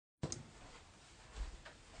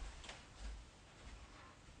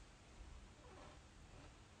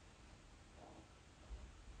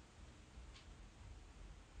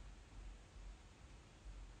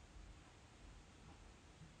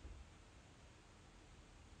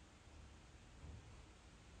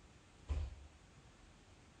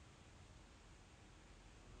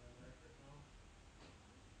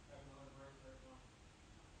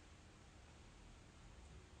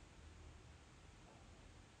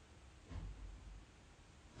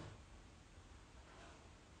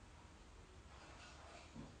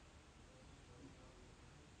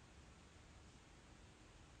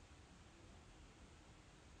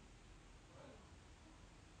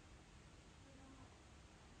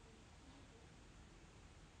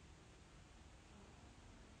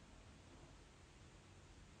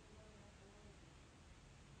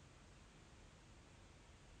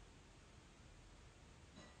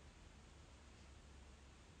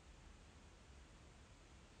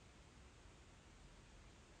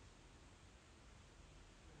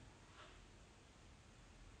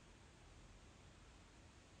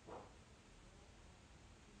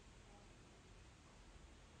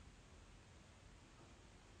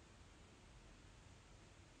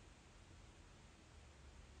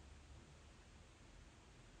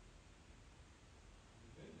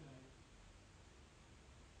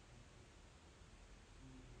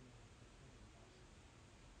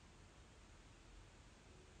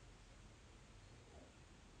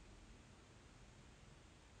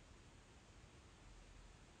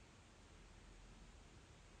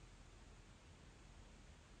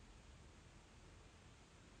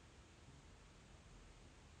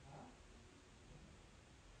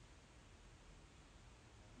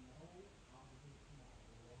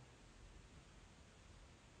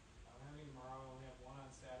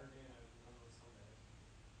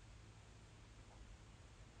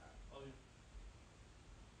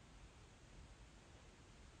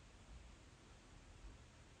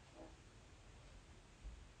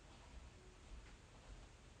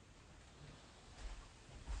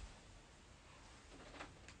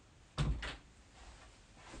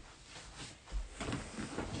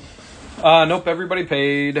Nope, everybody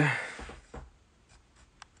paid.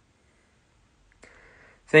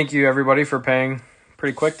 Thank you, everybody, for paying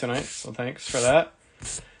pretty quick tonight, so thanks for that.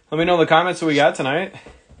 Let me know in the comments what we got tonight.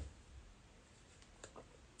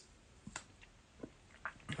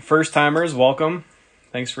 First-timers, welcome.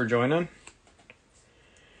 Thanks for joining.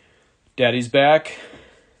 Daddy's back.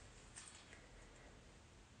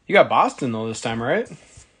 You got Boston, though, this time, right?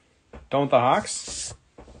 Done with the Hawks?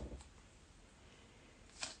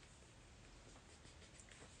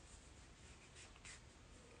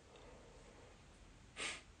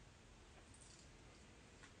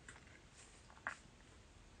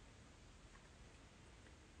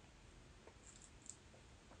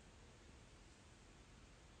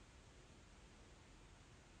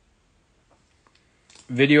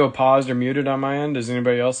 Video paused or muted on my end. Is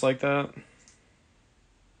anybody else like that?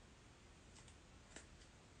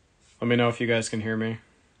 Let me know if you guys can hear me.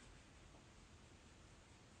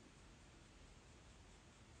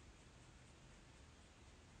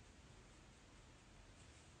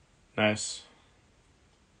 Nice.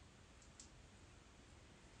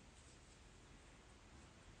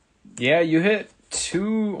 Yeah, you hit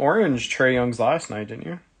 2 orange Trae Youngs last night, didn't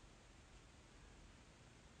you?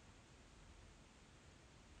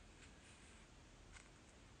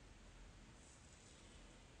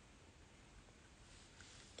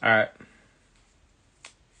 All right.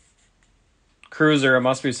 Cruiser, it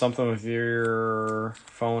must be something with your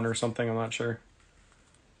phone or something. I'm not sure.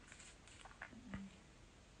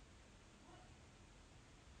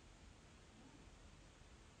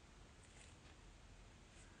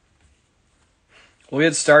 We'll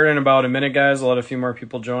get started in about a minute, guys. I'll let a few more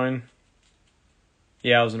people join.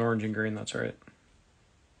 Yeah, it was an orange and green. That's right.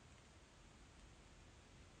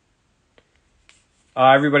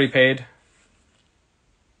 Everybody paid.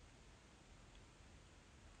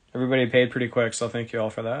 Everybody paid pretty quick, so thank you all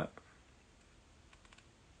for that.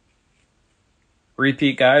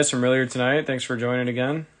 Repeat guys from earlier tonight. Thanks for joining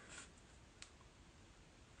again.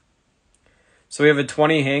 So we have a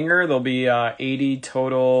 20 hanger. There'll be 80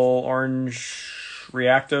 total orange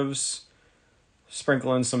reactives.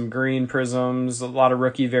 Sprinkle in some green prisms. A lot of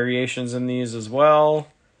rookie variations in these as well.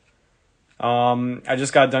 I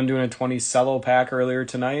just got done doing a 20 cello pack earlier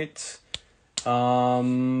tonight.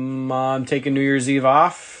 I'm taking New Year's Eve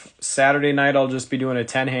off. Saturday night, I'll just be doing a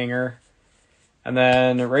 10 hanger. And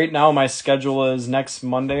then right now, my schedule is next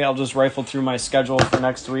Monday. I'll just rifle through my schedule for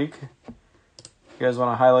next week. If you guys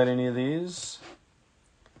want to highlight any of these.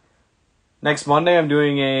 Next Monday, I'm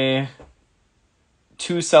doing a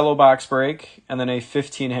 2 cello box break and then a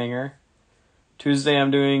 15 hanger. Tuesday,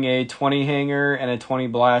 I'm doing a 20 hanger and a 20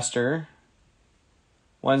 blaster.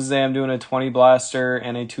 Wednesday, I'm doing a 20 blaster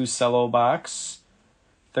and a 2 cello box.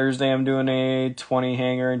 Thursday, I'm doing a 20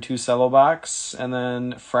 hanger and 2 cello box. And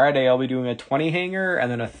then Friday, I'll be doing a 20 hanger and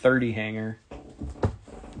then a 30 hanger.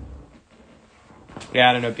 Yeah,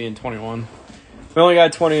 it ended up being 21. We only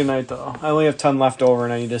got 20 tonight, though. I only have 10 left over,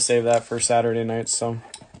 and I need to save that for Saturday night. So,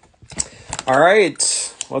 all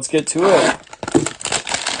right, let's get to it.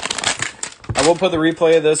 I will put the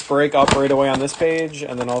replay of this break up right away on this page,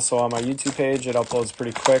 and then also on my YouTube page. It uploads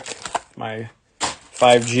pretty quick. My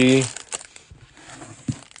 5G.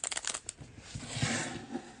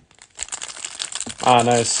 Ah,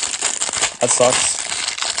 nice. That sucks.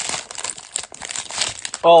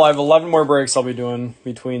 Well, I have 11 more breaks I'll be doing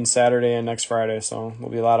between Saturday and next Friday, so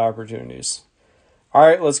there'll be a lot of opportunities. All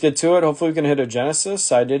right, let's get to it. Hopefully we can hit a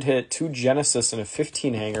Genesis. I did hit 2 Genesis in a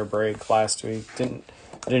 15 hanger break last week. I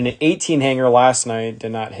did an 18 hanger last night.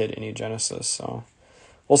 Did not hit any Genesis, so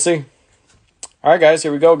we'll see. All right, guys,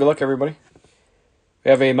 here we go. Good luck, everybody.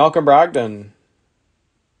 We have a Malcolm Brogdon.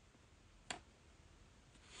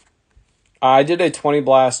 I did a 20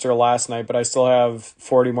 blaster last night, but I still have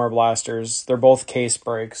 40 more blasters. They're both case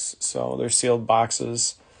breaks, so they're sealed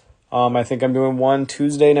boxes. I think I'm doing one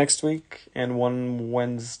Tuesday next week and one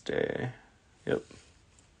Wednesday. Yep.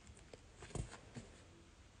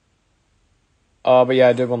 But yeah,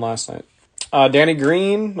 I did one last night. Danny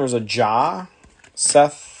Green, there's a Ja,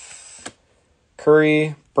 Seth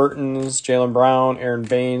Curry, Burton's, Jaylen Brown, Aaron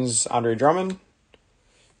Baines, Andre Drummond.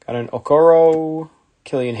 Got an Okoro,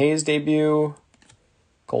 Killian Hayes debut,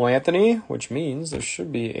 Cole Anthony, which means there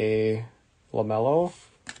should be a LaMelo,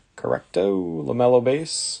 Correcto, LaMelo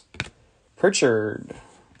base, Pritchard,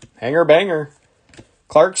 Hanger Banger,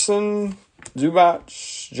 Clarkson,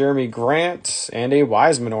 Zubac, Jeremy Grant, and a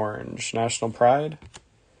Wiseman orange, National Pride,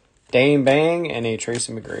 Dame Bang, and a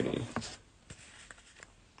Tracy McGrady.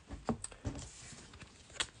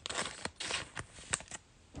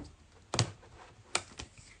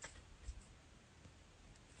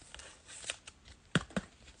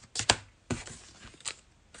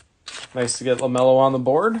 Nice to get LaMelo on the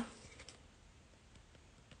board.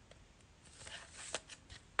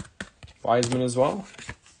 Wiseman as well.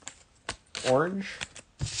 Orange.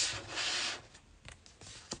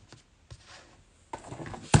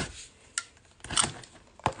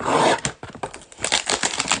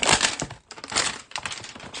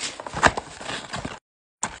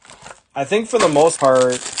 I think for the most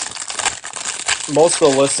part, most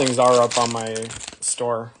of the listings are up on my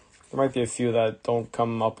store. There might be a few that don't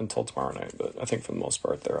come up until tomorrow night, but I think for the most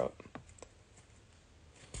part they're up.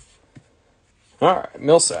 All right,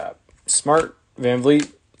 Millsap, Smart, Van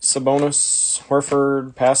Vliet, Sabonis,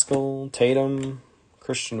 Horford, Pascal, Tatum,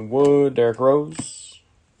 Christian Wood, Derrick Rose,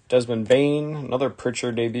 Desmond Bane, another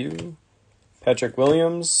Pritchard debut, Patrick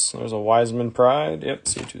Williams, there's a Wiseman Pride, yep,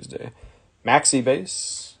 see you Tuesday. Maxi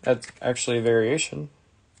base, that's actually a variation.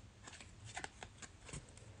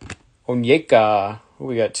 Onyeka,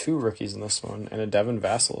 we got 2 rookies in this one, and a Devin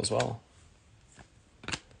Vassell as well.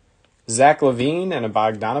 Zach LaVine and a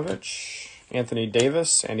Bogdanovich, Anthony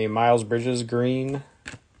Davis, and a Miles Bridges green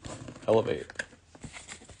Elevate.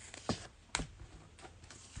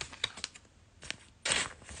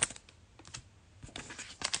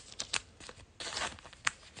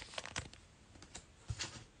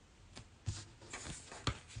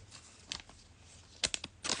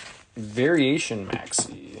 Variation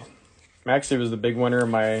Maxi. Maxi was the big winner of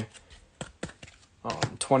my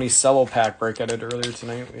 20 cello pack break I did earlier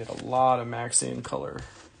tonight. We had a lot of Maxi in color.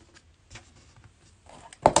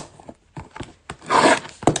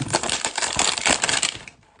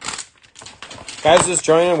 Guys, just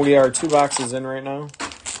joining. We are 2 boxes in right now.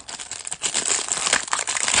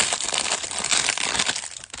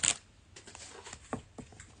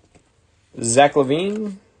 Zach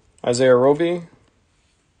LaVine, Isaiah Roby.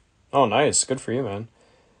 Oh, nice. Good for you, man.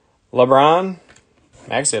 LeBron.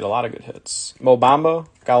 Maxi had a lot of good hits. Mo Bamba,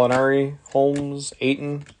 Gallinari, Holmes,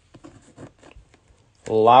 Ayton,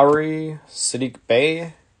 Lowry, Sadiq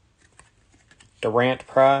Bey, Durant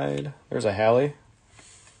Pride. There's a Hallie.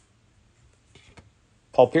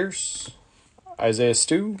 Paul Pierce, Isaiah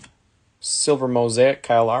Stu, Silver Mosaic,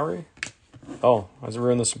 Kyle Lowry. Oh, I was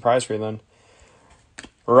ruined the surprise for you then.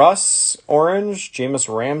 Russ, orange.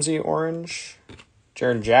 Jameis Ramsey, orange.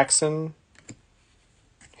 Jaren Jackson.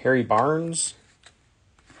 Harry Barnes.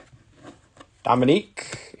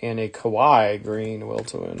 Dominique, and a Kawhi green will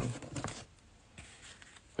to win.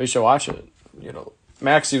 We should watch it. You know,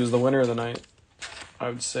 Maxi was the winner of the night, I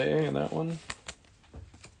would say, in that one.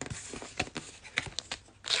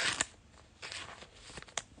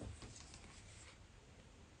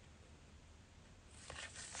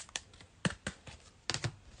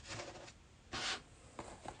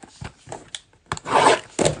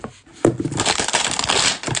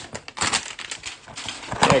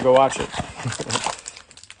 Yeah, go watch it.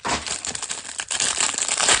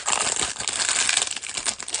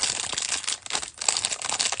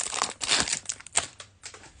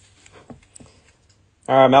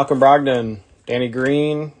 All right, Malcolm Brogdon, Danny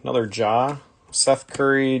Green, another Ja, Seth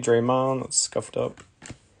Curry, Draymond, that's scuffed up.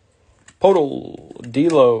 Podol,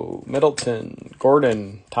 D'Lo, Middleton,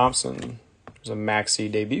 Gordon, Thompson. There's a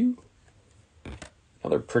Maxi debut.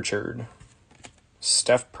 Another Pritchard.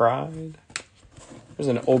 Steph Pride. There's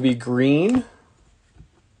an Obi Green.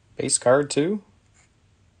 Base card, too.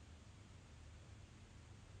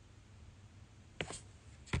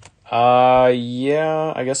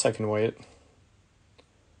 Yeah, I guess I can wait.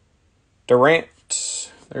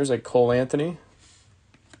 Durant. There's a Cole Anthony.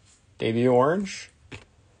 Debut orange.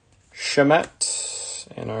 Shamet.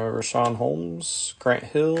 And a Rashawn Holmes. Grant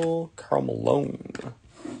Hill. Karl Malone.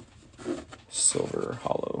 Silver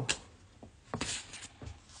hollow.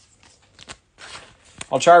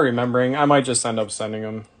 I'll try remembering. I might just end up sending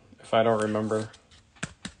them if I don't remember,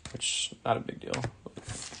 which not a big deal.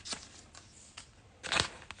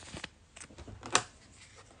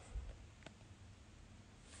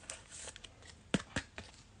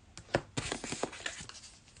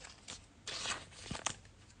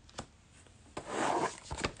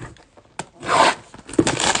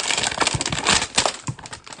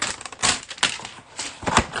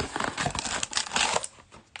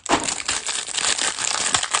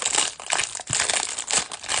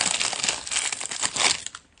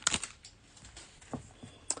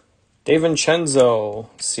 DiVincenzo,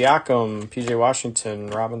 Siakam, PJ Washington,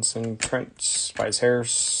 Robinson, Trent, Spice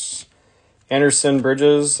Harris, Anderson,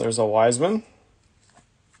 Bridges, there's a Wiseman,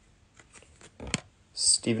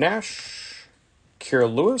 Steve Nash,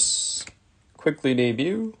 Kira Lewis, Quickly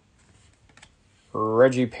debut,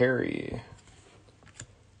 Reggie Perry,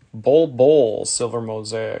 Bol, Silver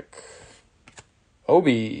Mosaic,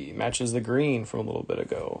 Obi, matches the green from a little bit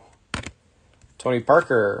ago. Tony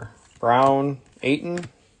Parker, Brown, Ayton,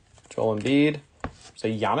 Joel Embiid. There's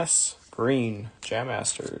a Giannis Green, Jam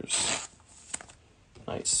Masters.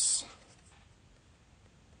 Nice.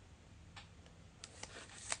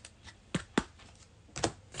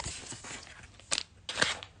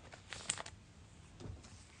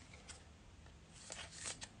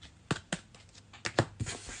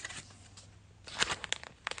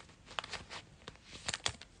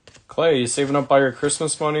 Clay, you saving up all your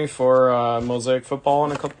Christmas money for Mosaic football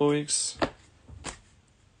in a couple of weeks?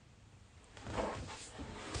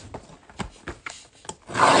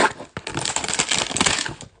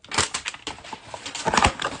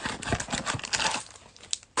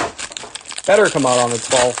 Better come out on the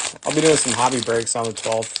 12th. I'll be doing some hobby breaks on the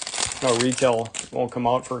 12th. No, retail won't come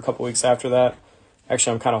out for a couple weeks after that.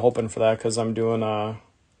 Actually, I'm kind of hoping for that because I'm doing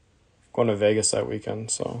going to Vegas that weekend,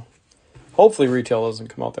 so hopefully retail doesn't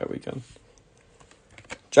come out that weekend.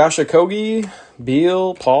 Josh Okogie,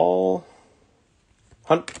 Beal, Paul,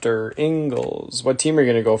 Hunter, Ingles. What team are you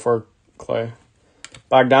going to go for, Clay?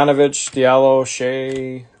 Bogdanovich, Diallo,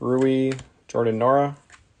 Shea, Rui, Jordan Nora,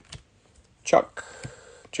 Chuck,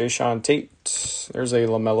 Jayshawn Tate. There's a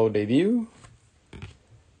LaMelo debut.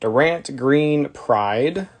 Durant, Green,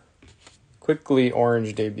 Pride. Quickly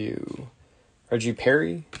orange debut. Reggie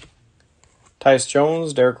Perry. Tyus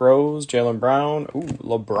Jones, Derrick Rose, Jaylen Brown. Ooh,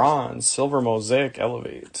 LeBron, Silver Mosaic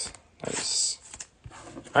Elevate. Nice.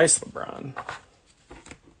 Nice LeBron.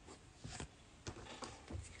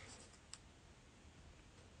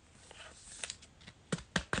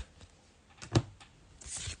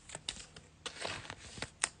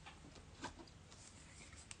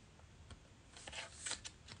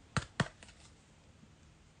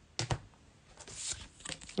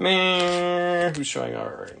 Man, who's showing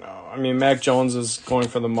out right now? I mean, Mac Jones is going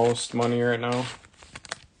for the most money right now.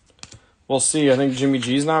 We'll see. I think Jimmy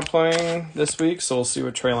G's not playing this week, so we'll see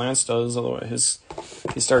what Trey Lance does. Otherwise,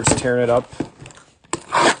 he starts tearing it up.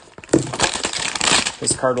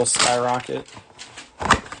 His card will skyrocket.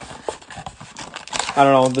 I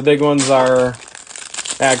don't know. The big ones are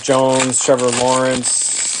Mac Jones, Trevor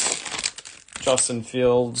Lawrence, Justin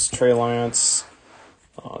Fields, Trey Lance,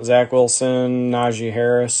 Zach Wilson, Najee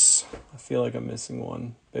Harris. I feel like I'm missing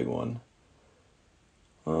one. Big one.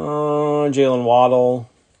 Jalen Waddle,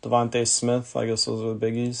 Devontae Smith. I guess those are the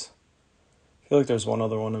biggies. I feel like there's one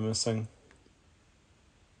other one I'm missing.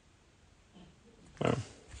 All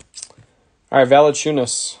right,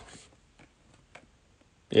 Valanciunas.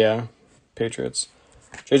 Yeah, Patriots.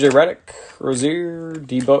 JJ Redick, Rozier,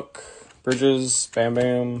 D-Book, Bridges, Bam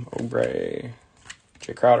Bam, Oubre,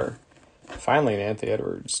 Jay Crowder. Finally, an Anthony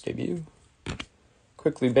Edwards debut.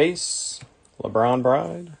 Quickly base, LeBron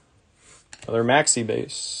Bride. Another Maxi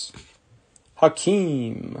base.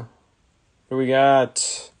 Hakeem. Here we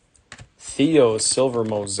got Theo Silver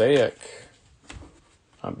Mosaic.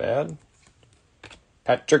 Not bad.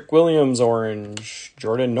 Patrick Williams orange.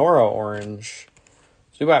 Jordan Nora orange.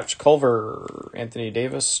 Zubac Culver. Anthony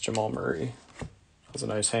Davis. Jamal Murray. That's a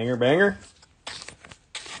nice hanger banger.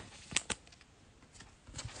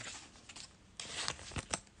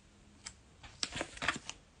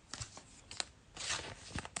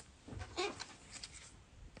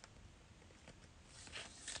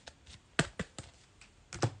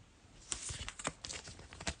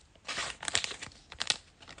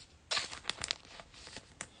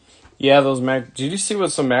 Yeah, those Mac. Did you see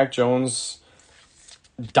what some Mac Jones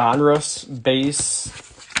Donruss base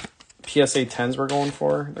PSA 10s were going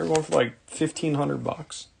for? They're going for like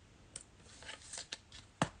 $1,500.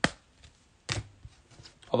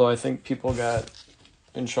 Although I think people got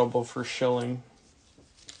in trouble for shilling.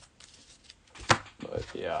 But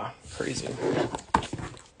yeah, crazy.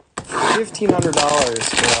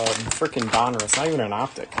 $1,500 for a freaking Donruss. Not even an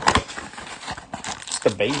optic. Just the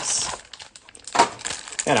base.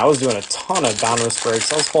 Man, I was doing a ton of Donruss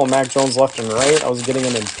breaks. I was pulling Mac Jones left and right. I was getting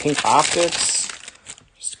him in pink optics.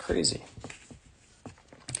 Just crazy.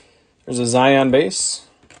 There's a Zion base.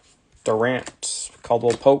 Durant,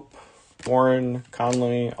 Caldwell Pope, Warren,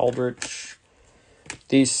 Conley, Aldrich,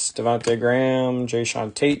 Deese, Devontae Graham,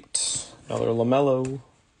 Jayshawn Tate, another LaMelo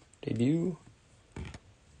debut.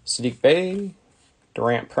 Sadiq Bey,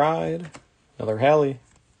 Durant Pride, another Hallie.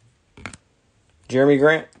 Jeremy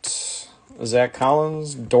Grant, Zach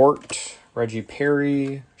Collins, Dort, Reggie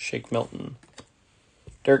Perry, Shake Milton,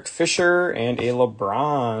 Derek Fisher, and a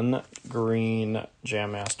LeBron Green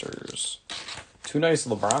Jam Masters. Two nice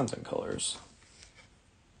LeBrons in colors.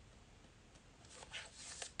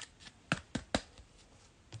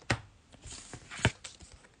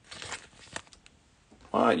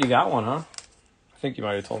 What? You got one, huh? I think you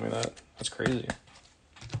might have told me that. That's crazy.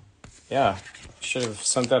 Yeah. should have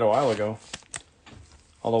sent that a while ago.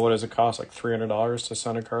 Although, what does it cost? Like $300 to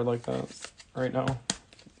send a card like that right now?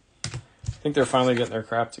 I think they're finally getting their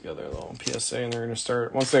crap together, though, PSA, and they're going to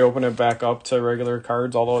start, once they open it back up to regular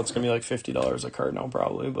cards, although it's going to be like $50 a card now,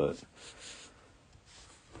 probably, but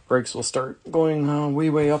breaks will start going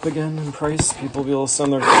way up again in price. People will be able to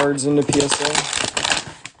send their cards into PSA.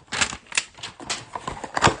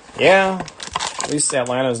 Yeah, at least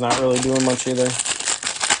Atlanta's not really doing much either.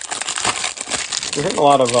 We're hitting a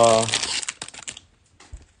lot of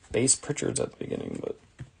base Pritchards at the beginning, but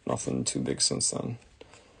nothing too big since then.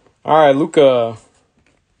 All right, Luka.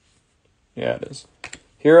 Yeah, it is.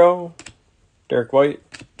 Hero, Derek White,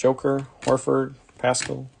 Joker, Horford,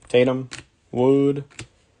 Pascal, Tatum, Wood,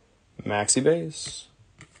 Maxi Base,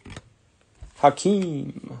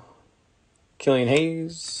 Hakeem, Killian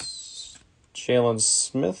Hayes, Jalen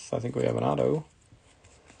Smith. I think we have an auto.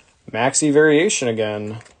 Maxi Variation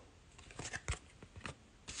again.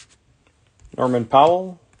 Norman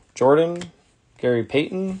Powell, Jordan, Gary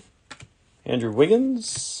Payton, Andrew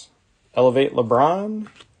Wiggins, Elevate LeBron,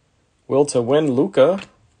 Will to Win Luka.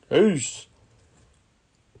 Peace.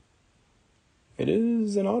 It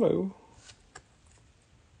is an auto.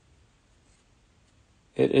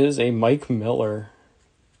 It is a Mike Miller.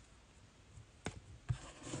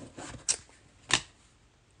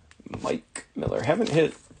 Mike Miller. Haven't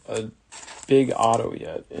hit a big auto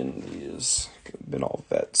yet in these. Been all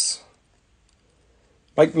vets.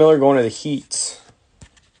 Mike Miller going to the Heat.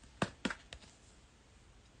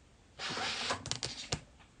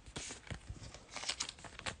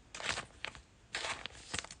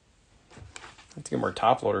 Have to get more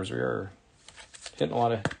top loaders. We are hitting a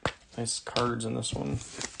lot of nice cards in this one.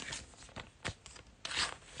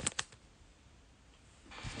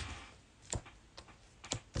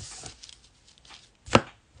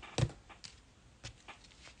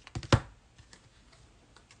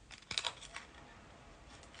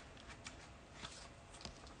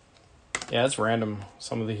 Yeah, it's random,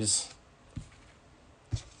 some of these.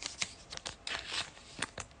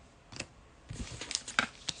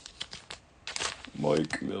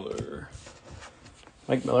 Mike Miller.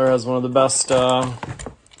 Mike Miller has one of the best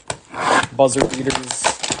buzzer beaters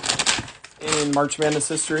in March Madness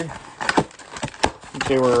history. I think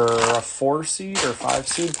they were a 4 seed or 5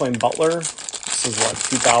 seed playing Butler. This is what,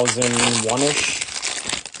 2001-ish?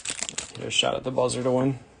 Get a shot at the buzzer to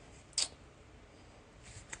win.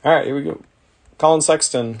 All right, here we go. Colin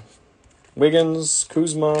Sexton, Wiggins,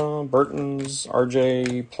 Kuzma, Burtons,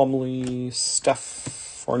 RJ, Plumlee, Steph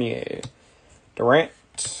Fournier,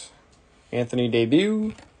 Durant, Anthony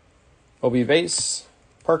Debut, Obi Base,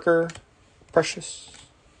 Parker, Precious,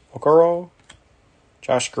 Okoro,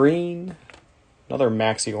 Josh Green, another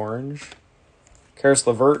Maxi Orange, Karis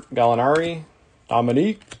LeVert, Gallinari,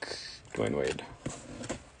 Dominique, Dwayne Wade.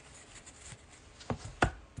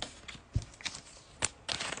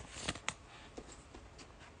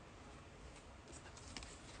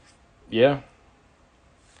 Yeah.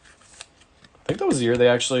 I think that was the year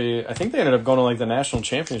I think they ended up going to like the national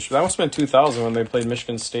championship. That must have been 2000 when they played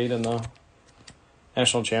Michigan State in the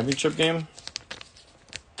national championship game.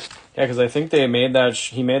 Yeah, because I think he made that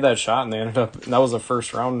shot and and that was the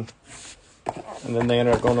first round. And then they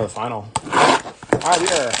ended up going to the final. All right, we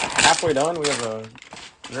are halfway done. We have a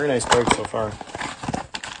very nice break so far.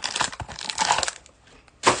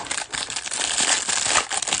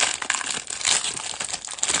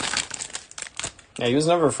 Yeah, he was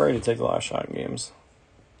never afraid to take the last shot in games.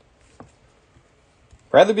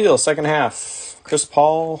 Bradley Beal, second half. Chris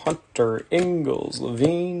Paul, Hunter, Ingles,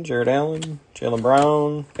 Levine, Jared Allen, Jaylen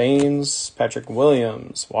Brown, Baines, Patrick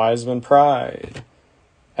Williams, Wiseman Pride,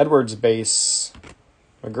 Edwards base,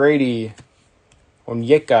 McGrady,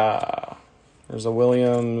 Onyeka. There's a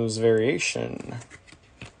Williams variation.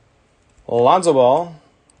 Lonzo Ball,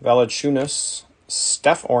 Valanciunas,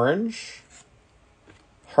 Steph Orange,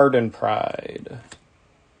 Harden Pride,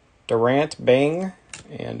 Durant Bang,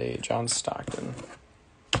 and a John Stockton.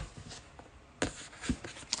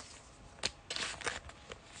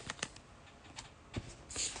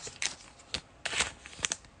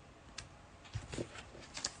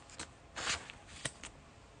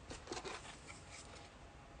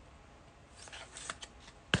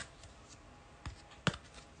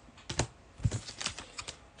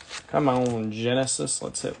 Come on, Genesis,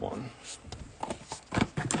 let's hit one.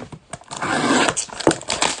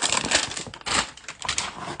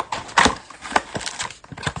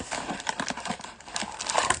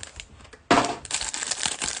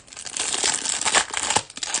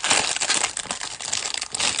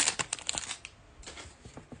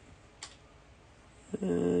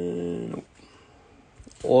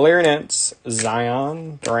 Larry Nance,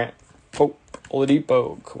 Zion, Durant, Pope,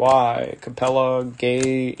 Oladipo, Kawhi, Capella,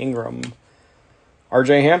 Gay, Ingram,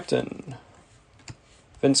 RJ Hampton,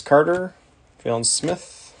 Vince Carter, Jalen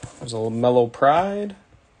Smith. There's a LaMelo Pride.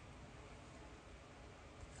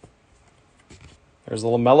 There's a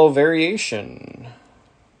LaMelo variation.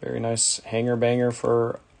 Very nice hanger banger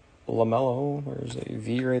for LaMelo. There's a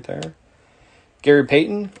V right there. Gary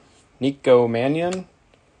Payton, Nico Mannion,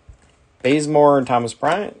 Bazemore and Thomas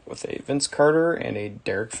Bryant with a Vince Carter and a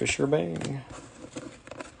Derek Fisher bang.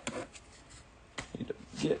 Need to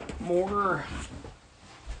get more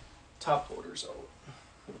top loaders out.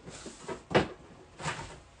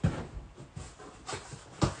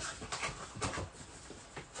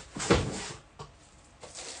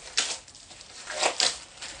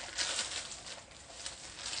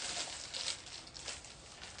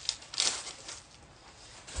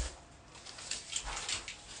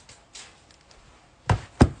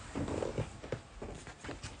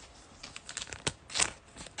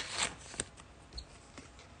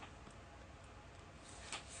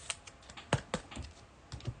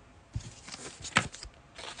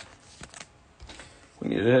 We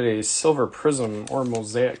need to hit a silver prism or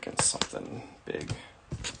mosaic and something big.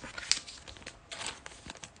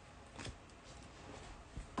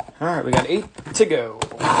 All right, we got 8 to go.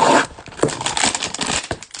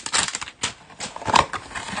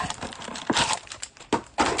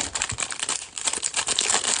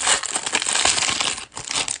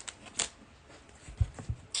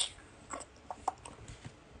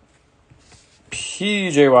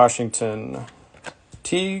 PJ Washington,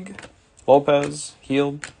 Teague, Lopez,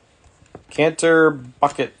 Heald, Cantor,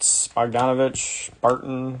 Buckets, Bogdanovich,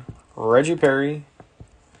 Barton, Reggie Perry,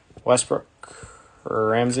 Westbrook,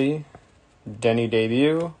 Ramsey, Denny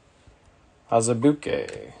Debut,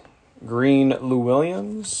 Azubuike, Green Lou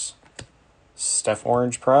Williams, Steph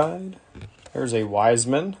Orange Pride. There's a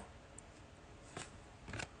Wiseman,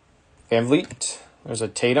 Van Vliet. There's a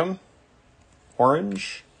Tatum,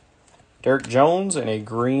 Orange, Derek Jones, and a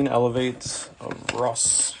green Elevate of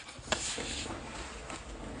Russ.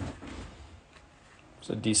 It's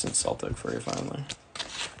a decent Celtic for you finally.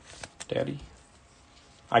 Daddy.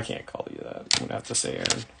 I can't call you that. I'm going to have to say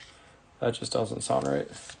Aaron. That just doesn't sound right.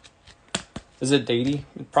 Is it Datey?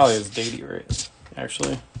 It probably is Datey, right?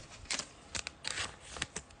 Actually.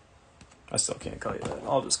 I still can't call you that.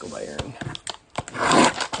 I'll just go by Aaron.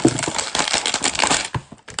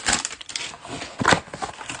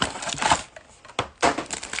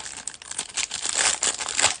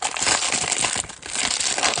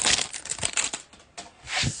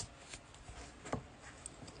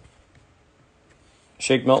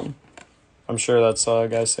 Shake Milton. I'm sure that's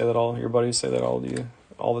guys say that all. Your buddies say that all to you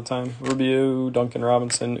all the time. Rubio, Duncan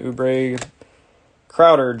Robinson, Oubre,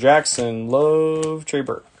 Crowder, Jackson, Love, Trey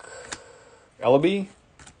Burke, Ellaby,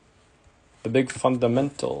 the big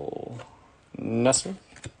fundamental, Nesmith,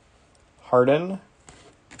 Harden,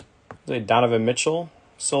 Donovan Mitchell,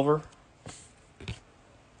 Silver,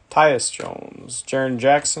 Tyus Jones, Jaren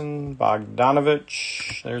Jackson,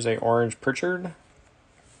 Bogdanovich. There's a orange Pritchard.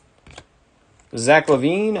 Zach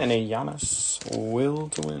LaVine and a Giannis will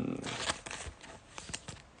to win.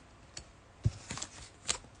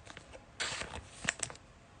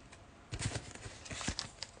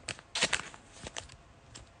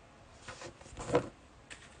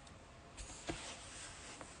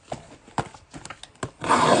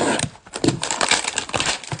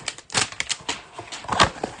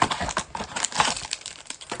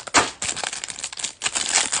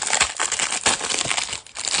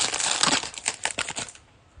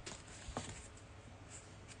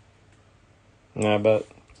 Yeah, I bet.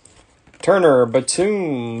 Turner,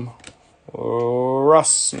 Batum,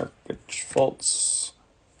 Russ, Nurkic, Fultz,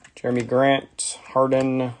 Jeremy Grant,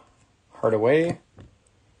 Harden, Hardaway,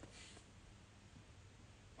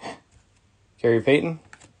 Gary Payton,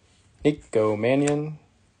 Nico Mannion,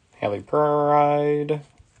 Hallie Pride,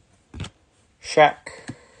 Shaq,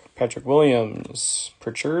 Patrick Williams,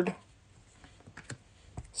 Pritchard,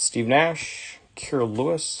 Steve Nash, Kira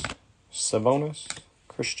Lewis, Sabonis,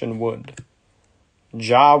 Christian Wood,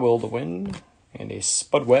 Ja will to win, and a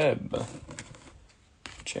Spud Webb.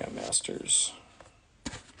 Jam Masters.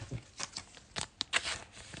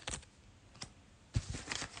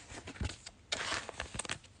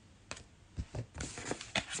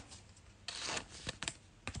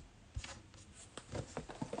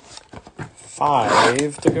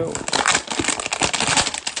 Five to go.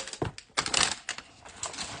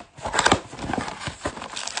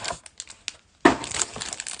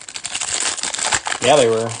 Yeah, they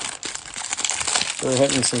were. They were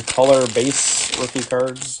hitting some color base rookie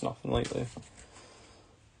cards. Nothing lately.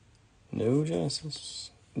 No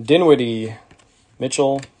Genesis. Dinwiddie,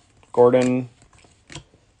 Mitchell, Gordon,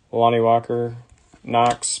 Lonnie Walker,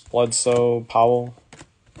 Knox, Bledsoe, Powell,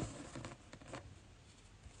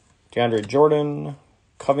 DeAndre Jordan,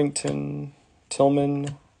 Covington,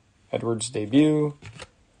 Tillman, Edwards debut,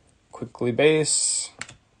 Quickly base,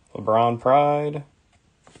 LeBron Pride,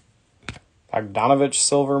 Bogdanovich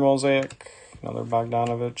Silver Mosaic, another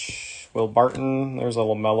Bogdanovich, Will Barton, there's a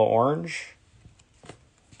LaMelo Orange,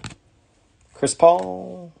 Chris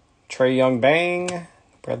Paul, Trae Young Bang,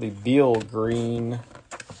 Bradley Beal Green,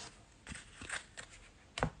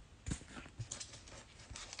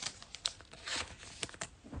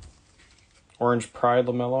 Orange Pride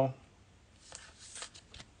LaMelo,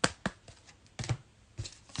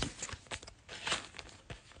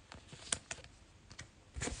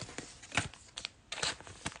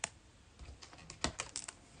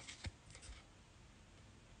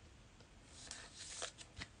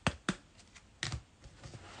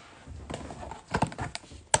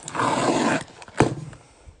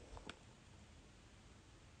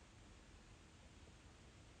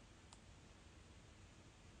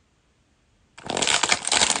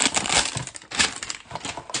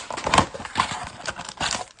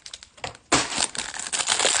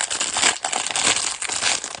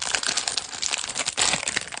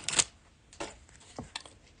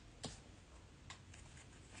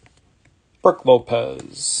 Brooke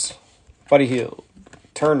Lopez, Buddy Hield,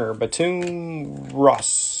 Turner, Batum,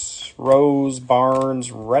 Russ, Rose,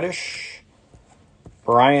 Barnes, Reddish,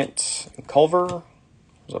 Bryant, Culver.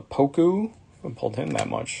 There's a Poku. I haven't pulled him that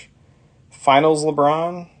much. Finals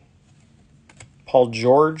LeBron, Paul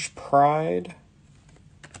George Pride.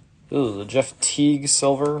 Ooh, the Jeff Teague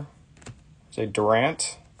Silver. There's a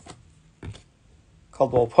Durant,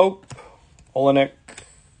 Caldwell Pope, Olenek,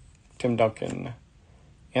 Tim Duncan.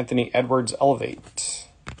 Anthony Edwards Elevate.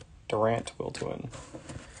 Durant will to win.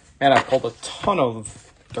 Man, I pulled a ton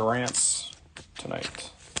of Durants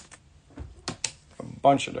tonight. A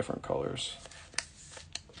bunch of different colors.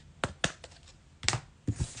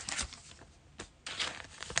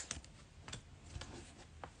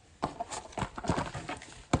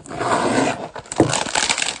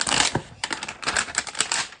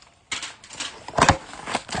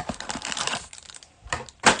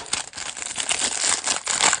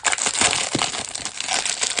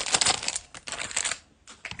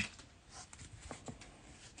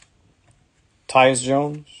 Tyus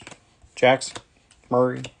Jones, Jackson,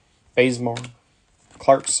 Murray, Bazemore,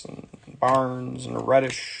 Clarkson, Barnes, and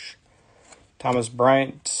Reddish, Thomas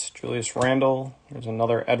Bryant, Julius Randle. There's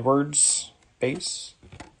another Edwards base.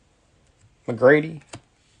 McGrady,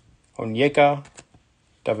 Onyeka,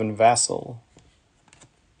 Devin Vassell,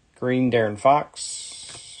 Green Darren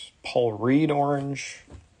Fox, Paul Reed Orange.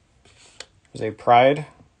 There's a Pride.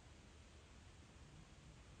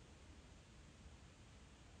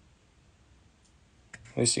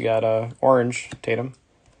 At least you got Orange, Tatum.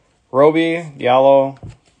 Roby, Diallo,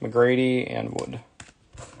 McGrady, and Wood.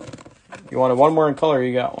 If you wanted one more in color,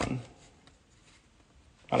 you got one.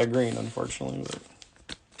 Not a green, unfortunately, but...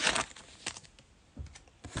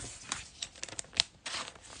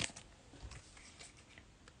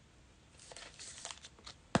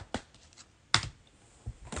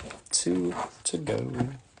 Two to go.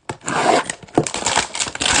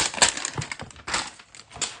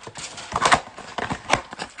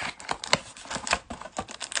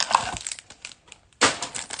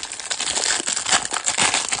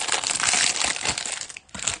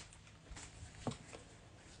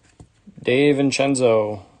 Dave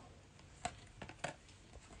Vincenzo,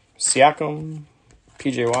 Siakam,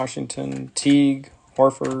 PJ Washington, Teague,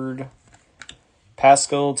 Horford,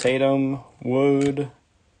 Pascal, Tatum, Wood,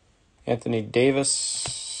 Anthony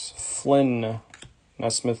Davis, Flynn,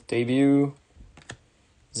 Nesmith debut,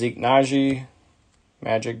 Zeke Naji,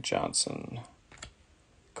 Magic Johnson,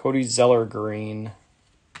 Cody Zeller green,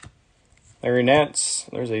 Larry Nance,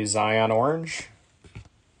 there's a Zion orange,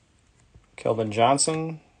 Kelvin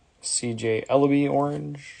Johnson, CJ Ellaby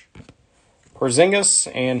orange, Porzingis,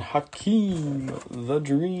 and Hakeem the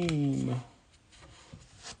Dream.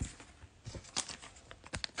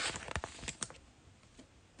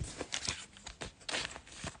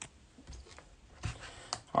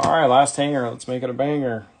 All right, last hanger. Let's make it a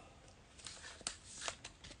banger.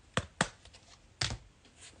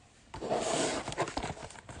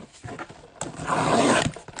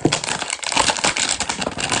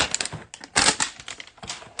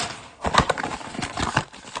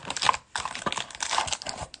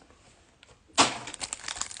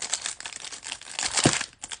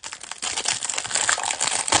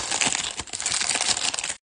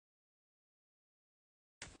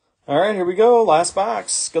 All right, here we go. Last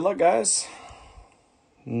box. Good luck, guys.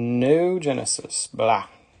 No Genesis. Blah.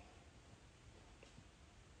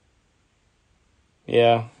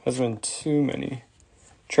 Yeah, there's been too many.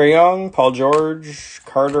 Trae Young, Paul George,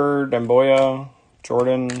 Carter, Demboya,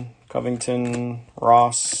 Jordan, Covington,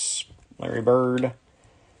 Ross, Larry Bird,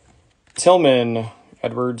 Tillman,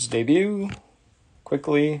 Edwards debut,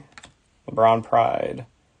 Quickly, LeBron Pride.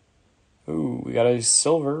 Ooh, we got a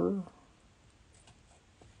silver.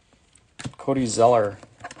 Cody Zeller.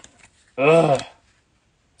 Ugh.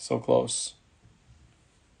 So close.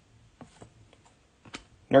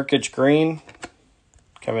 Nurkic green.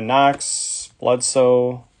 Kevin Knox.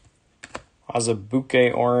 Bledsoe.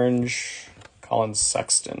 Azubuike orange. Colin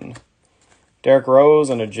Sexton. Derrick Rose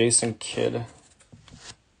and a Jason Kidd.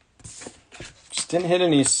 Just didn't hit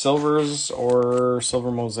any silvers or silver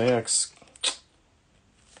mosaics.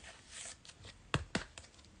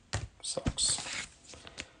 Sucks.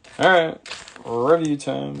 Alright, review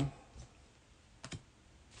time.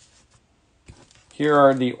 Here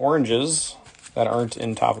are the oranges that aren't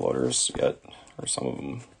in top loaders yet, or some of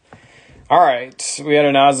them. Alright, we had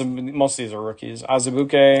an most of these are rookies.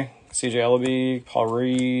 Azubuike, CJ Ellaby, Paul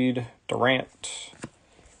Reed, Durant,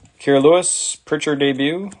 Kira Lewis, Pritchard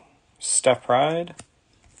debut, Steph Pride,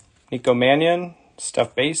 Nico Mannion,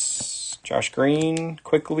 Steph Base, Josh Green,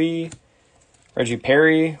 Quickly, Reggie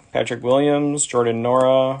Perry, Patrick Williams, Jordan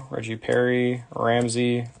Nora, Reggie Perry,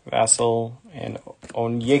 Ramsey, Vassell, and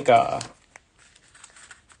Onyeka.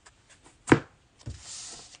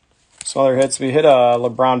 Some other hits. We hit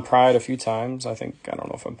LeBron Pride a few times. I don't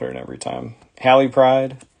know if I'm putting it every time. Hallie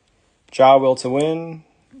Pride, Ja Will to Win,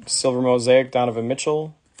 Silver Mosaic Donovan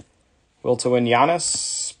Mitchell, Will to Win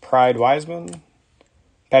Giannis, Pride Wiseman,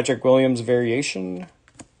 Patrick Williams Variation,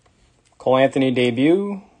 Cole Anthony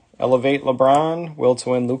debut, Elevate LeBron, Will to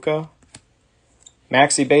Win Luka,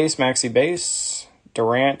 Maxi Base,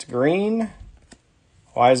 Durant Green,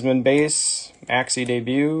 Wiseman Base, Maxi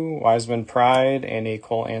debut, Wiseman Pride, and a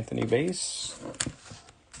Cole Anthony base.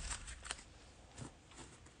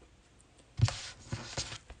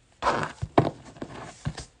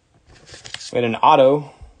 We had an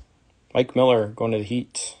auto, Mike Miller going to the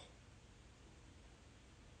Heat.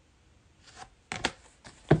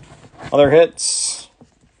 Other hits.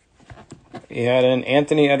 We had an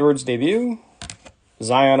Anthony Edwards debut,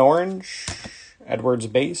 Zion Orange, Edwards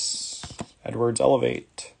base, Edwards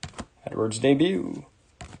Elevate, Edwards debut,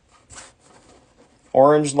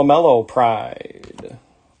 Orange LaMelo Pride,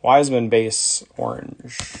 Wiseman base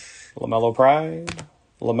Orange, LaMelo Pride,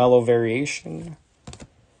 LaMelo Variation,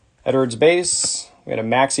 Edwards base. We had a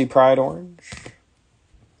Maxi Pride Orange,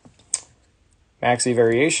 Maxi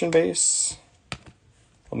Variation base,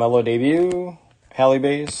 LaMelo debut, Hallie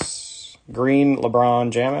base, Green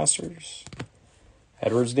LeBron Jam Masters,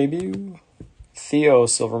 Edwards debut, Theo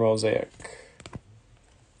Silver Mosaic,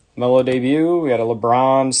 LaMelo debut. We had a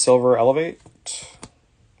LeBron Silver Elevate,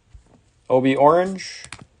 Obi Orange,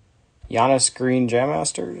 Giannis Green Jam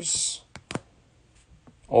Masters,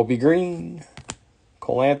 Obi Green,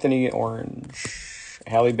 Cole Anthony Orange,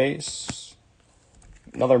 Hallie base,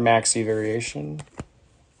 another Maxi Variation,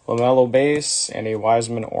 LaMelo base, and a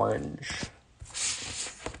Wiseman Orange.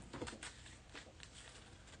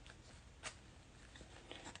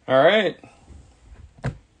 All right.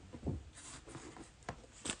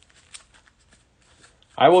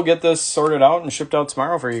 I will get this sorted out and shipped out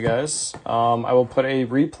tomorrow for you guys. I will put a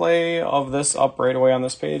replay of this up right away on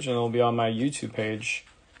this page, and it'll be on my YouTube page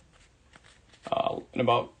in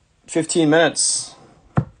about 15 minutes.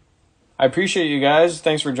 I appreciate you guys.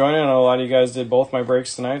 Thanks for joining. I know a lot of you guys did both my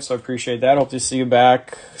breaks tonight, so I appreciate that. Hope to see you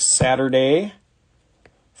back Saturday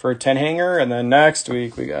for a 10 hanger, and then next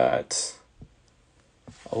week we got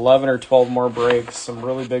 11 or 12 more breaks, some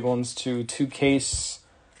really big ones too. 2 case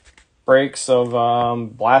breaks of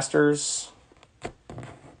blasters.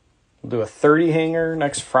 We'll do a 30 hanger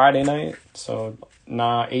next Friday night, so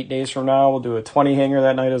 8 days from now we'll do a 20 hanger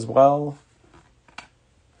that night as well.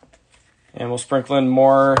 And we'll sprinkle in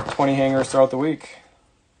more 20 hangers throughout the week.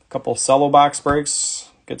 A couple cello box breaks,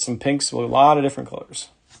 get some pinks with a lot of different colors.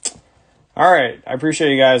 All right, I appreciate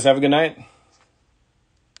you guys. Have a good night.